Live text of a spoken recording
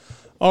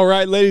All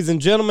right, ladies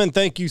and gentlemen,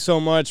 thank you so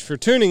much for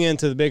tuning in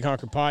to the Big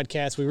Honker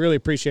Podcast. We really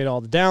appreciate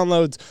all the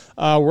downloads.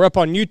 We're up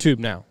on YouTube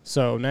now,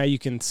 so now you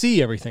can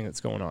see everything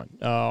that's going on.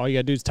 All you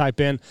got to do is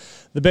type in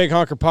the Big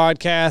Honker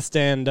Podcast,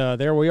 and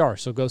there we are.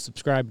 So go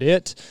subscribe to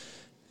it,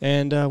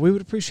 and we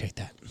would appreciate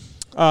that.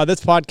 This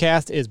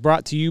podcast is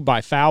brought to you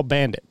by Foul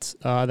Bandits.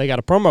 They got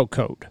a promo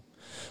code,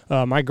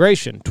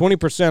 Migration,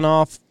 20%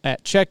 off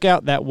at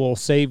checkout. That will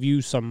save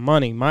you some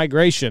money.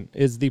 Migration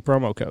is the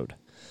promo code.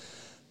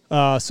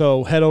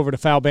 So head over to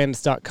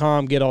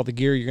foulbandits.com, get all the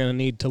gear you're going to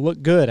need to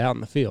look good out in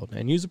the field,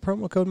 and use the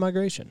promo code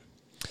Migration.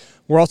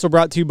 We're also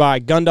brought to you by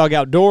Gundog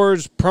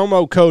Outdoors.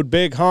 Promo code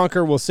Big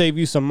Honker will save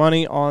you some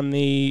money on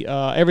the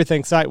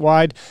everything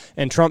site-wide,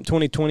 and Trump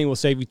 2020 will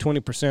save you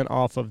 20%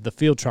 off of the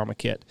field trauma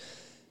kit.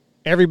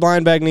 Every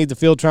blind bag needs a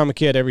field trauma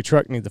kit. Every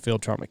truck needs a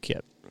field trauma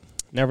kit.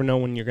 Never know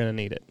when you're going to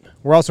need it.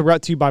 We're also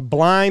brought to you by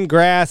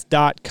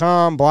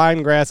blindgrass.com,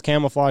 Blind Grass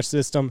Camouflage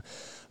System.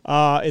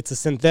 It's a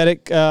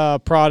synthetic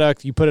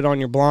product. You put it on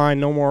your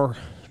blind. No more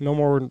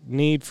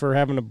need for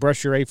having to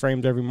brush your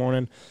A-frames every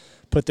morning.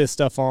 Put this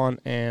stuff on,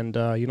 and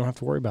you don't have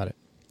to worry about it.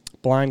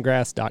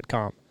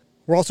 Blindgrass.com.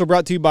 We're also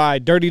brought to you by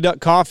Dirty Duck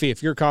Coffee.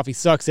 If your coffee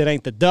sucks, it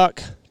ain't the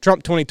duck.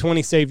 Trump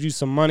 2020 saves you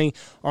some money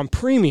on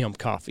premium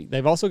coffee.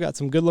 They've also got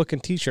some good-looking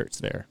T-shirts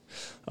there.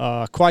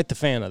 Quite the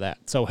fan of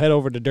that. So head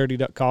over to Dirty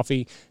Duck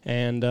Coffee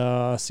and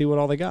see what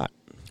all they got.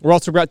 We're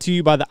also brought to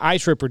you by the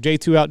Ice Ripper,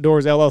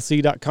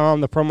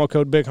 J2OutdoorsLLC.com. The promo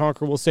code Big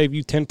Honker will save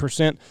you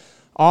 10%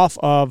 off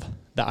of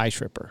the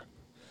Ice Ripper.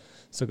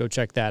 So go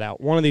check that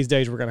out. One of these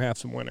days we're going to have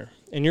some winter,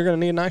 and you're going to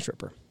need an Ice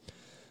Ripper.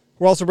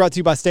 We're also brought to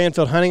you by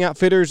Stanfield Hunting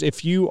Outfitters.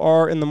 If you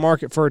are in the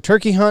market for a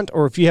turkey hunt,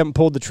 or if you haven't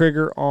pulled the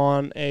trigger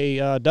on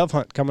a dove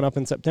hunt coming up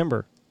in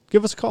September,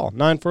 give us a call,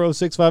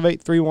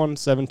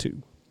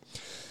 940-658-3172.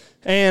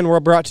 And we're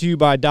brought to you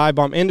by Dive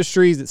Bomb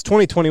Industries. It's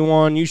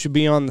 2021. You should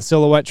be on the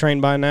silhouette train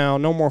by now.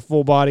 No more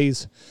full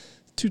bodies.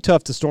 Too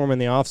tough to storm in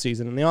the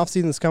off-season, and the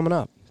off-season's coming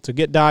up. So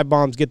get dive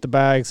bombs, get the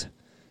bags,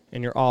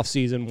 and your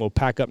off-season will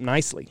pack up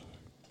nicely.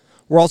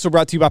 We're also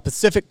brought to you by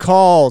Pacific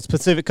Calls,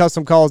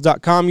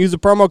 PacificCustomCalls.com. Use the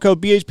promo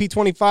code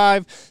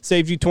BHP25.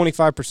 Saves you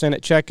 25%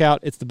 at checkout.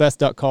 It's the best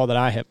duck call that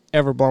I have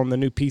ever blown, the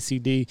new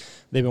PCD.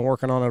 They've been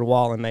working on it a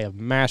while, and they have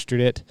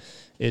mastered it.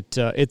 It's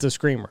a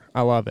screamer.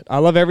 I love it. I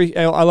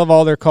love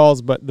all their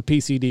calls, but the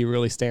PCD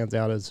really stands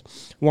out as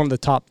one of the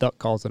top duck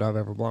calls that I've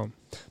ever blown.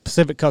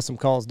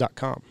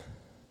 PacificCustomCalls.com.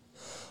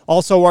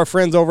 Also, our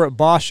friends over at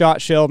Boss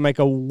Shot Shell make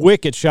a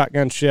wicked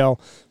shotgun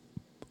shell.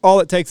 All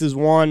it takes is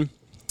one.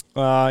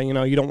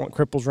 You don't want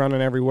cripples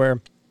running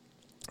everywhere.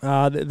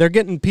 They're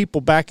getting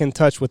people back in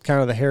touch with kind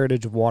of the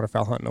heritage of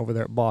waterfowl hunting over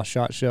there at Boss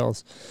Shot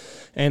Shells,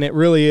 and it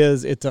really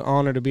is. It's an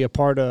honor to be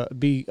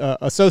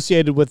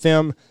associated with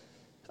them.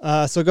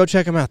 So go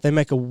check them out. They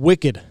make a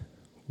wicked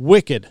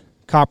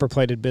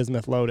copper-plated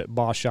bismuth load at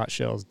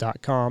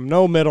BossShotShells.com.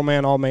 No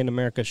middleman, all made in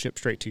America, shipped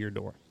straight to your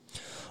door.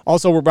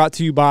 Also, we're brought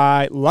to you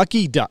by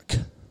Lucky Duck.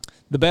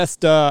 The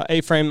best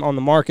A-frame on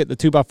the market, the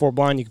 2x4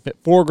 blind. You can fit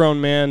 4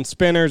 grown men.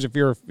 Spinners, if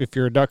you're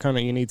a duck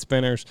hunter, you need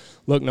spinners.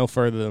 Look no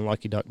further than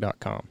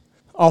LuckyDuck.com.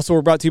 Also,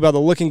 we're brought to you by the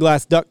Looking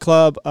Glass Duck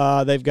Club.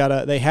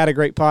 They had a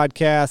great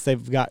podcast.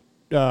 They've got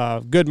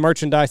good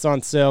merchandise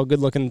on sale, good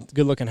looking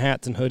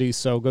hats and hoodies.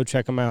 So go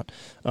check them out.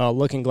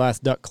 Looking Glass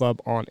Duck Club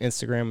on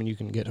Instagram, and you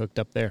can get hooked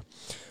up there.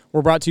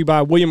 We're brought to you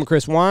by William &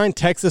 Chris Wine,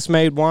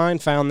 Texas-made wine,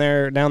 found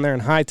down there in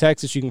High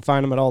Texas. You can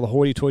find them at all the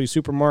hoity-toity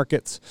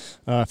supermarkets.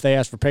 If they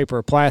ask for paper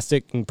or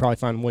plastic, you can probably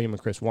find William &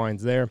 Chris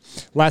Wines there.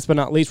 Last but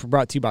not least, we're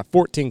brought to you by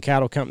 14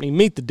 Cattle Company.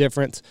 Meet the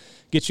difference.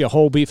 Get you a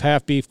whole beef,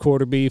 half beef,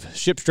 quarter beef,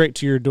 shipped straight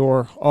to your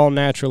door, all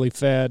naturally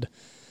fed,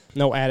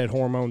 no added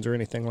hormones or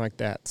anything like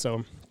that.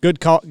 So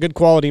good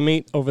quality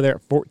meat over there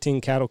at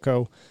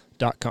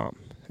 14cattleco.com.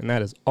 And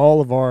that is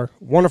all of our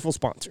wonderful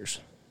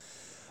sponsors.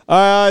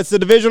 It's the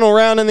divisional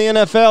round in the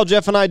NFL.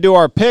 Jeff and I do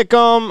our pick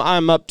 'em.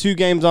 I'm up 2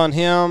 games on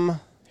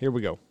him. Here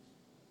we go.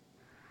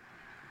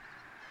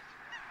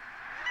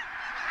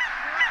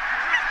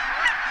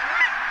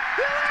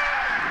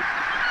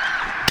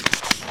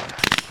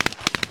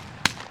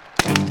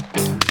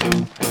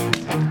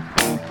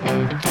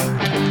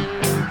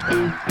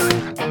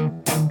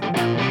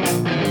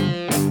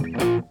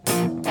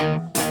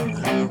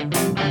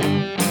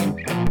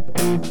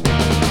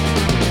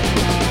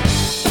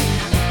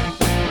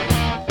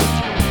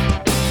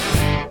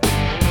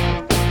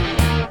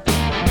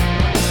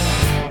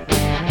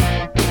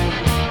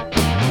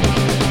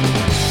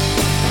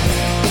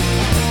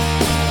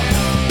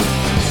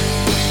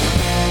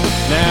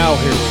 Now,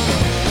 here we go.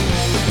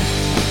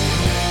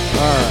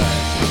 All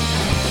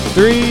right.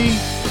 3,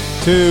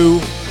 2,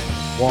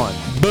 1.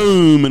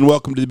 Boom, and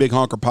welcome to the Big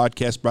Honker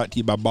Podcast, brought to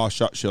you by Boss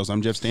Shot Shells.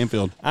 I'm Jeff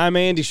Stanfield. I'm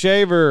Andy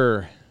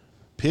Shaver.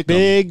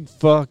 Big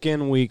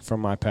fucking week from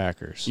my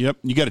Packers. Yep,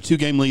 you got a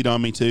 2-game lead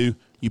on me, too.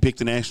 You picked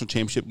the national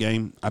championship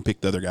game. I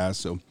picked the other guys,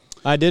 so.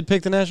 I did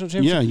pick the national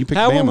championship? Yeah, you picked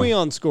How Bama. were we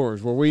on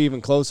scores? Were we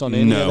even close on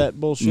any of that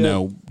bullshit?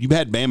 No, you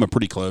had Bama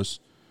pretty close.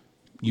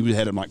 You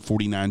had them like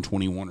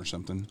 49-21 or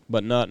something.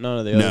 But none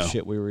of the other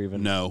shit we were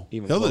even No.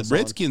 even Hell, close the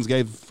Redskins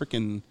gave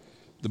freaking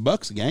the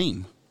Bucks a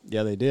game.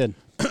 Yeah, they did.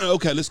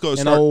 Okay, let's go.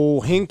 And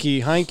old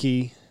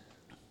Heinke,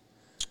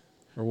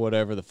 or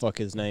whatever the fuck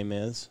his name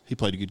is. He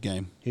played a good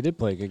game. He did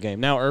play a good game.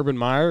 Now Urban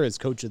Meyer is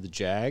coach of the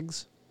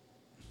Jags.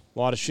 A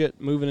lot of shit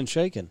moving and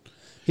shaking.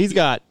 He's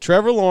got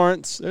Trevor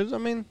Lawrence.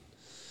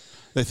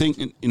 They think,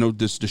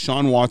 this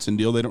Deshaun Watson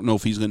deal, they don't know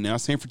if he's going to. Now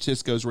San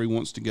Francisco's where he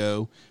wants to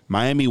go.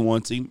 Miami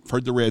wants him.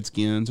 Heard the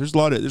Redskins. There's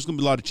going to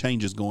be a lot of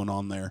changes going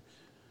on there.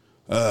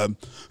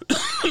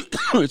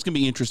 It's going to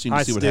be interesting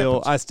to see what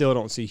happens. I still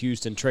don't see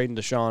Houston trading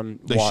Deshaun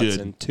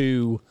Watson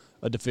to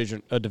a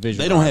division. They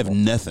don't rival. have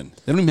nothing.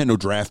 They don't even have no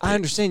draft picks. I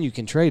understand you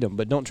can trade him,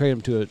 but don't trade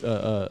him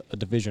to a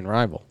division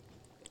rival.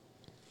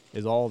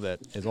 Is all that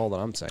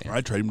I'm saying.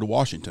 I'd trade him to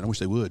Washington. I wish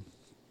they would.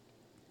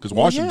 Because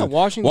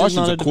Washington's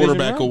not a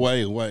quarterback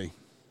rival. away.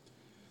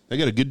 They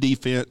got a good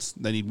defense.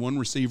 They need one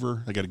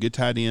receiver. They got a good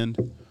tight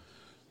end.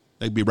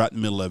 They'd be right in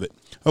the middle of it.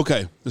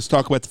 Okay, let's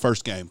talk about the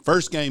first game.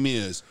 First game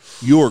is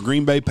your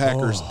Green Bay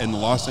Packers and the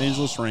Los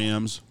Angeles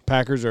Rams.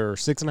 Packers are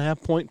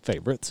 6.5-point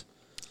favorites.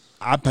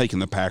 I'm taking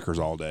the Packers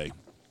all day.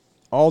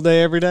 All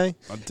day, every day?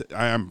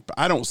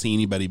 I don't see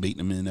anybody beating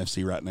them in the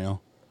NFC right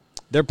now.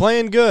 They're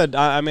playing good.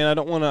 I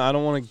don't want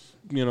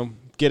to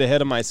get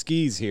ahead of my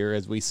skis here,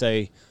 as we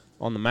say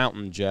on the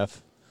mountain,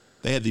 Jeff.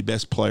 They have the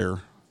best player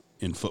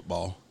in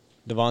football.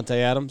 Devontae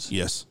Adams?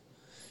 Yes.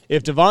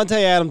 If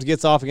Devontae Adams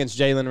gets off against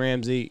Jalen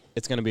Ramsey,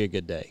 it's going to be a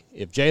good day.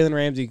 If Jalen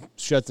Ramsey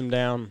shuts him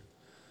down,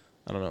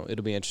 I don't know.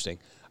 It'll be interesting.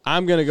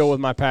 I'm going to go with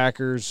my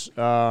Packers.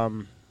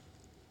 Lot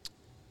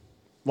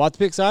to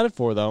be excited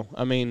for, though.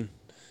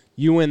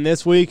 You win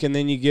this week, and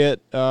then you get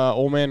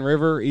Old Man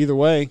River either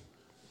way.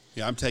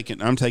 Yeah, I'm taking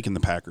the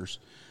Packers.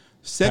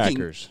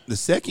 Packers. The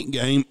second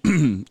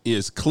game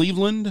is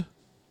Cleveland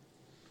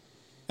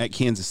at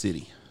Kansas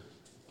City.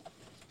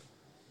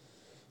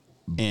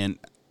 And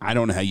I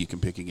don't know how you can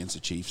pick against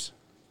the Chiefs.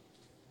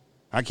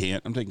 I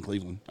can't. I'm taking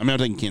Cleveland. I'm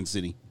taking Kansas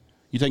City.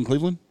 You taking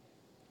Cleveland?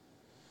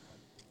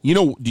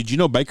 Did you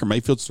know Baker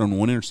Mayfield's thrown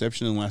one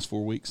interception in the last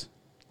 4 weeks?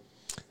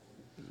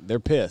 They're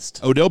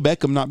pissed. Odell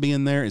Beckham not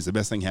being there is the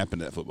best thing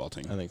happened to that football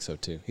team. I think so,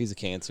 too. He's a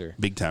cancer.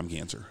 Big-time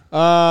cancer.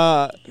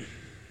 Uh,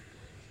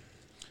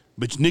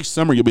 But next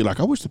summer you'll be like,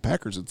 I wish the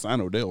Packers had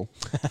signed Odell.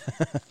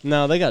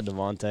 No, they got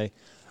Devontae.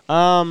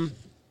 I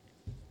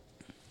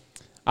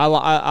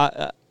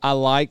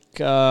like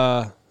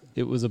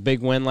it was a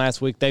big win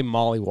last week. They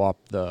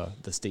mollywopped the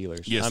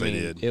Steelers. Yes, they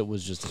did. It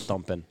was just a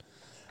thumping.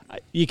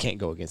 You can't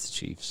go against the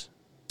Chiefs.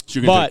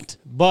 So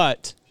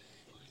But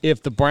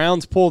if the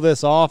Browns pull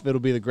this off,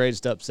 it'll be the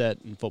greatest upset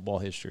in football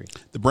history.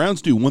 The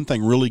Browns do one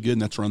thing really good,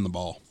 and that's run the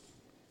ball.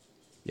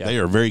 Yeah. They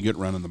are very good at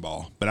running the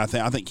ball. But I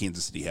think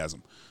Kansas City has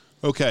them.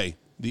 Okay,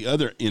 the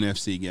other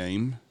NFC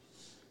game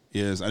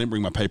is, I didn't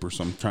bring my paper,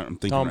 so I'm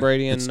thinking. Tom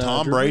Brady and it's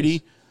Tom Drew Brady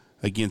Brees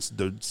against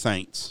the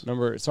Saints.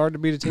 It's hard to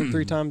beat a team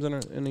 3 times in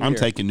a year. I'm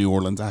taking New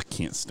Orleans. I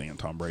can't stand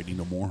Tom Brady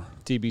no more.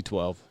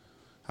 TB12.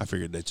 I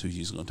figured that's who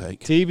he's going to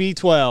take.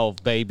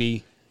 TB12,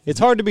 baby. It's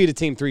hard to beat a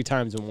team 3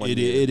 times in one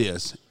year. It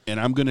is.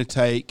 And I'm going to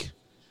take,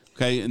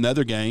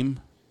 another game.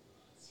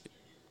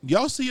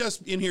 Y'all see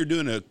us in here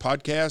doing a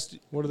podcast,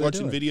 What are they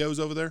watching doing? videos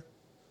over there?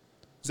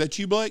 Is that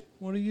you, Blake?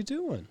 What are you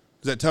doing?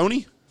 Is that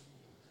Tony?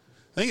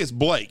 I think it's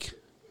Blake.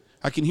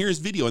 I can hear his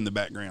video in the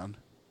background.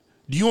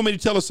 Do you want me to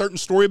tell a certain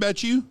story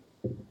about you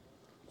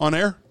on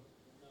air?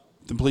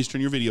 Then please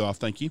turn your video off.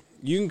 Thank you.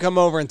 You can come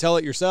over and tell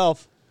it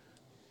yourself.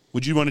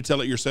 Would you want to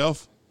tell it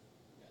yourself?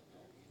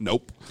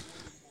 Nope.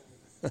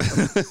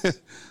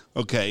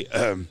 Okay.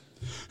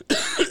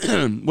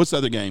 What's the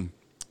other game?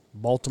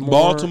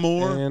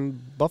 Baltimore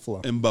and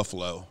Buffalo. And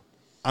Buffalo.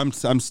 I'm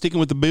sticking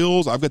with the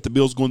Bills. I've got the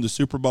Bills going to the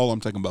Super Bowl. I'm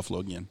taking Buffalo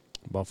again.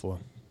 Buffalo.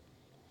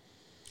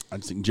 I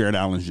just think Jared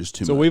Allen's just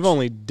too much. So we've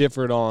only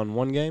differed on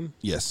one game?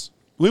 Yes.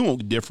 We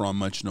won't differ on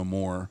much no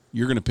more.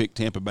 You're going to pick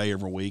Tampa Bay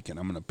every week, and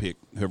I'm going to pick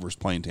whoever's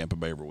playing Tampa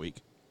Bay every week.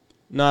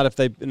 Not if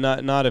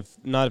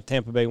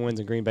Tampa Bay wins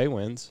and Green Bay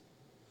wins.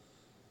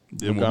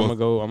 I'm gonna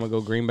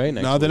go Green Bay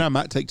next. No, week. then I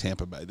might take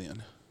Tampa Bay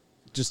then.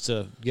 Just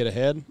to get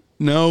ahead.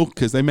 No,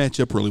 because they match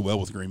up really well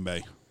with Green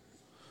Bay.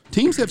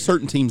 Teams have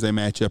certain teams they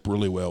match up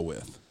really well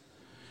with,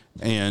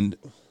 and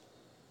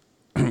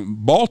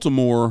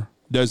Baltimore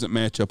doesn't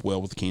match up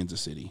well with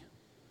Kansas City.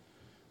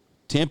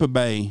 Tampa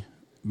Bay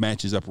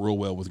matches up real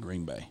well with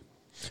Green Bay.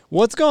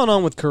 What's going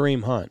on with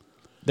Kareem Hunt?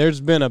 There's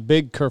been a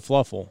big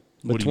kerfluffle What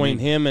do you between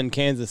mean? him and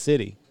Kansas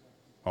City.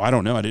 Oh, I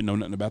don't know. I didn't know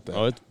nothing about that.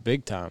 Oh, it's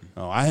big time.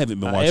 Oh, I haven't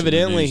been watching.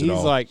 Evidently, the news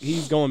at all.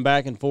 he's going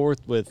back and forth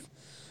with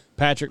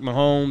Patrick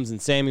Mahomes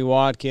and Sammy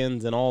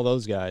Watkins and all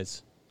those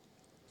guys.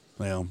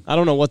 Well, I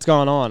don't know what's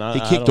going on.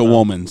 he kicked a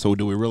woman, so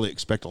do we really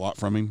expect a lot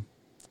from him?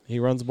 He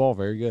runs the ball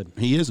very good.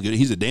 He is good.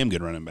 He's a damn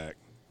good running back.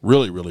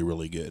 Really, really,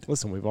 really good.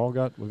 Listen, we've all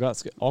got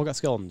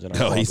skeletons in our Oh,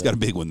 closet. he's got a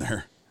big one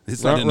there.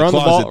 It's not Run in the the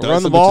closet, ball, though.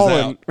 run the So much ball,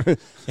 is and out.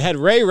 had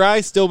Ray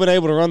Rice still been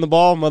able to run the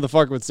ball,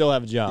 motherfucker would still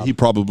have a job. He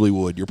probably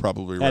would. You're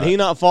probably right. Had he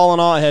not fallen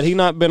on, had he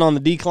not been on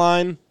the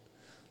decline,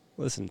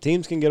 listen,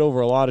 teams can get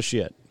over a lot of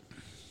shit.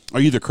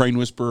 Are you the crane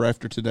whisperer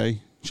after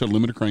today? Showed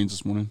limited cranes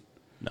this morning.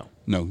 No,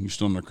 No, you're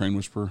still in the crane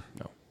whisperer.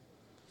 no.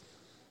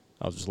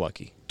 I was just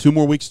lucky. 2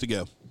 more weeks to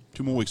go.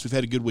 2 more weeks. We've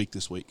had a good week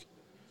this week.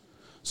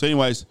 So,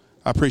 anyways,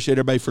 I appreciate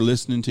everybody for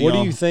listening to y'all. What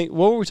do you think?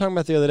 What were we talking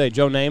about the other day?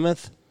 Joe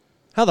Namath?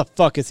 How the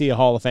fuck is he a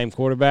Hall of Fame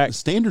quarterback? The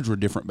standards were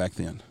different back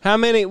then. How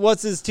many?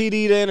 What's his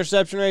TD to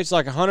interception rate? It's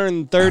like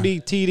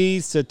 130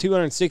 TDs to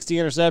 260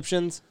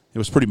 interceptions. It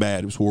was pretty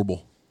bad. It was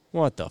horrible.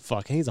 What the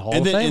fuck? He's a Hall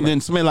of Famer. And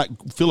then somebody like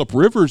Phillip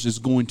Rivers is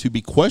going to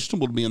be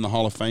questionable to be in the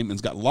Hall of Fame and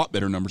has got a lot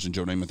better numbers than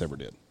Joe Namath ever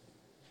did.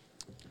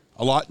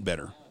 A lot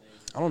better.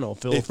 I don't know if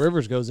Phillip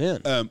Rivers goes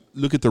in.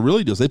 Look at the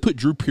really deals. They put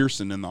Drew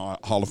Pearson in the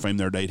Hall of Fame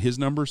the other day. At his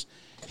numbers,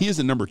 he is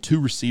the number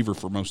 2 receiver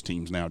for most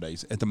teams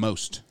nowadays, at the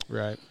most.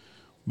 Right.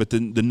 But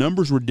the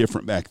numbers were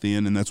different back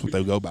then, and that's what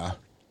they go by.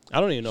 I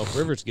don't even know if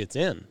Rivers gets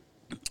in.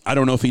 I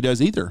don't know if he does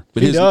either.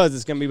 But if he does,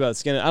 it's going to be about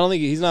skin. I don't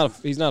think he's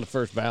not a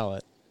first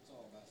ballot.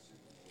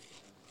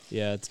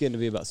 Yeah, it's getting to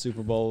be about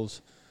Super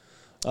Bowls.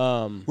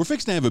 We're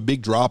fixing to have a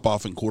big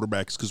drop-off in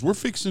quarterbacks because we're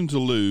fixing to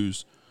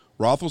lose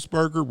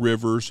Roethlisberger,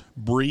 Rivers,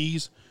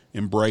 Breeze,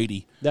 and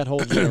Brady. That whole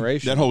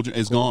generation.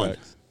 Is gone.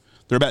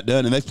 They're about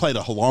done, and they've played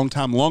a long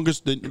time, longer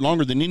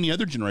than any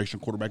other generation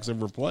of quarterbacks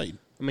ever played.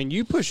 I mean,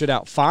 you push it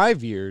out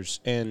 5 years,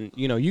 and,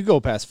 you go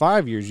past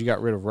 5 years, you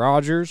got rid of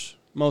Rodgers,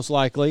 most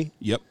likely.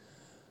 Yep.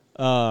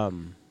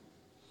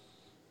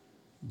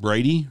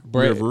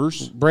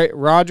 Rivers.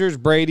 Rodgers,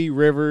 Brady,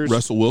 Rivers.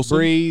 Russell Wilson.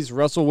 Breeze.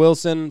 Russell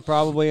Wilson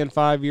probably in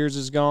 5 years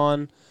is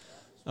gone.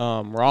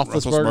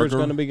 Roethlisberger's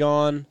going to be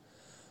gone.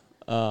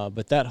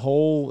 But that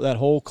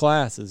whole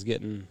class is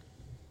getting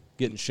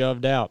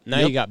shoved out. Now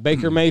you got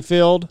Baker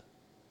Mayfield,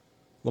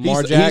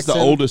 Lamar Jackson. He's the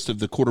oldest of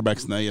the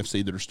quarterbacks in the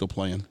AFC that are still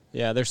playing.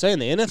 Yeah, they're saying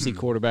the NFC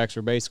quarterbacks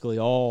are basically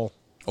all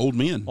old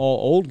men, all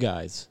old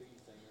guys.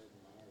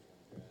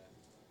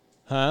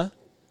 Huh?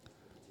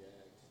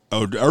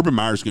 Oh, Urban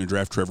Meyer's going to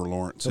draft Trevor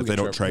Lawrence if they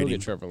don't trade him.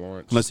 Get Trevor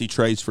Lawrence. Unless he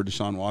trades for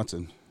Deshaun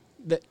Watson.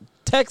 The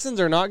Texans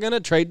are not going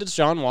to trade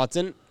Deshaun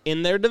Watson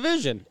in their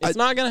division. It's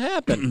not going to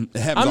happen. It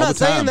happens I'm all not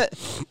the time. saying that.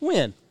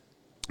 When?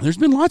 There's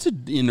been lots of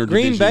in their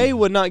Green division. Bay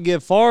would not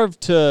give Favre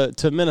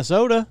to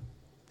Minnesota.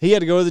 He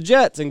had to go to the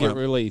Jets and get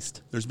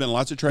released. There's been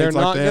lots of trades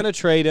They're like that. not going to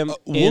trade him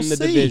in the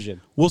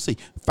division. We'll see.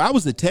 If I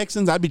was the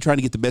Texans, I'd be trying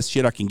to get the best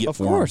shit I can get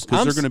for them.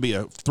 Because they're going to be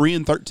a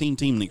 3-13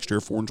 team next year,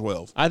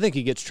 4-12. I think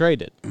he gets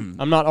traded.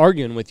 I'm not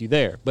arguing with you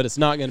there, but it's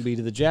not going to be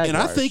to the Jaguars. And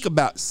I think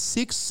about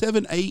 6,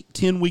 7, 8,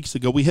 10 weeks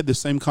ago, we had the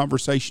same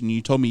conversation.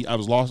 You told me I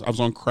was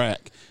on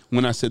crack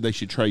when I said they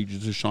should trade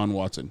Deshaun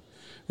Watson.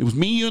 It was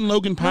me, you, and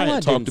Logan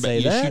Pyatt talked about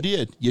it. Yes, you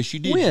did. Yes, you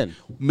did. When?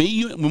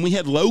 When we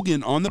had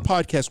Logan on the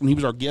podcast when he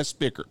was our guest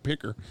picker.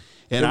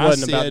 And it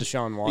wasn't about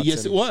Deshaun Watson.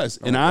 Yes, it was.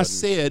 And I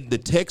said the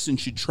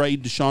Texans should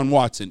trade Deshaun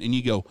Watson. And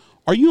you go,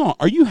 are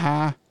you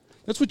high?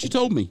 That's what you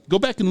told me. Go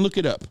back and look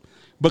it up.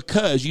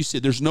 Because you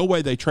said there's no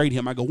way they trade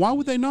him. I go, why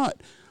would they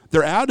not?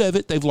 They're out of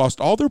it. They've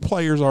lost all their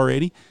players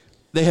already.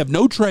 They have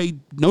no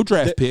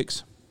draft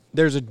picks.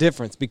 There's a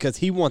difference because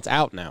he wants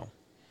out now.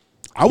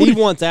 He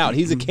wants out.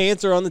 He's a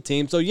cancer on the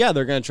team. So, yeah,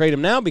 they're going to trade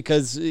him now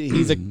because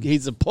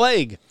he's a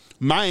plague.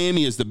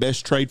 Miami is the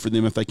best trade for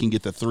them if they can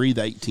get the 3,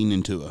 the 18,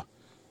 and Tua.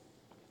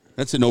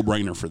 That's a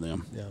no-brainer for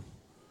them. Yeah.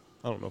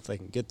 I don't know if they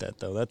can get that,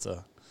 though.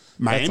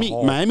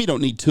 Miami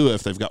don't need Tua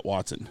if they've got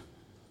Watson.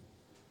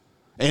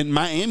 And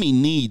Miami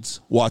needs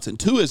Watson.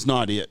 Tua is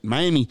not it.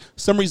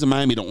 Some reason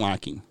Miami don't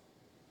like him.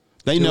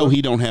 They know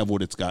he don't have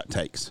what it's got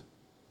takes.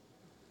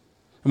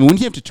 I mean, when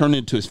you have to turn it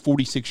into his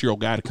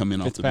 46-year-old guy to come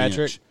in off the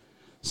bench,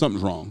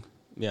 something's wrong.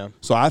 Yeah.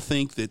 So I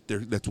think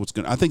that's what's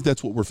going. I think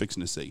that's what we're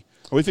fixing to see.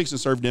 Are we fixing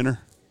to serve dinner?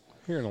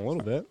 Here in a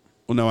little bit.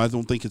 Well, no, I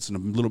don't think it's in a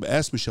little bit.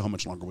 Ask Michelle how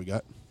much longer we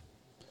got.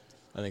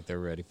 I think they're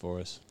ready for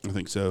us. I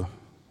think so.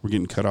 We're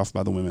getting cut off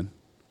by the women.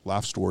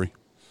 Life story.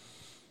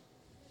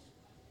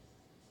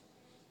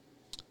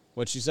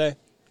 What'd she say?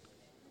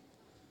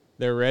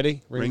 They're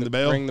ready? Ring the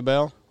bell. Ring the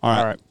bell?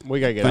 All right. We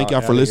got to get Thank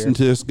y'all for listening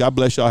to us. God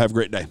bless y'all. Have a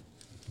great day.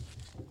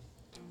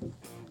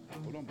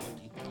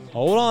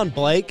 Hold on,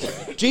 Blake.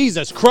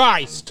 Jesus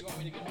Christ.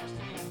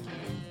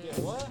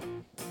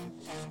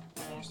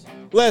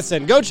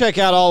 Listen, go check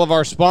out all of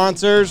our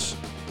sponsors.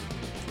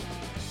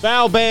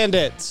 Foul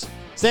Bandits,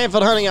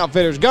 Sanfield Hunting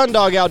Outfitters, Gun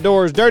Dog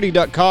Outdoors, Dirty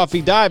Duck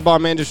Coffee, Dive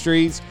Bomb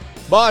Industries,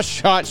 Bosch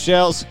Shot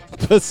Shells,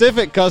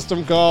 Pacific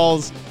Custom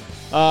Calls,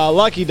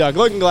 Lucky Duck,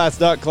 Looking Glass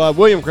Duck Club,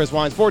 William Chris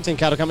Wines, 14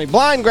 Cattle Company,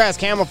 Blind Grass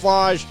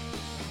Camouflage.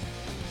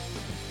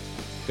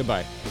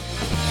 Goodbye.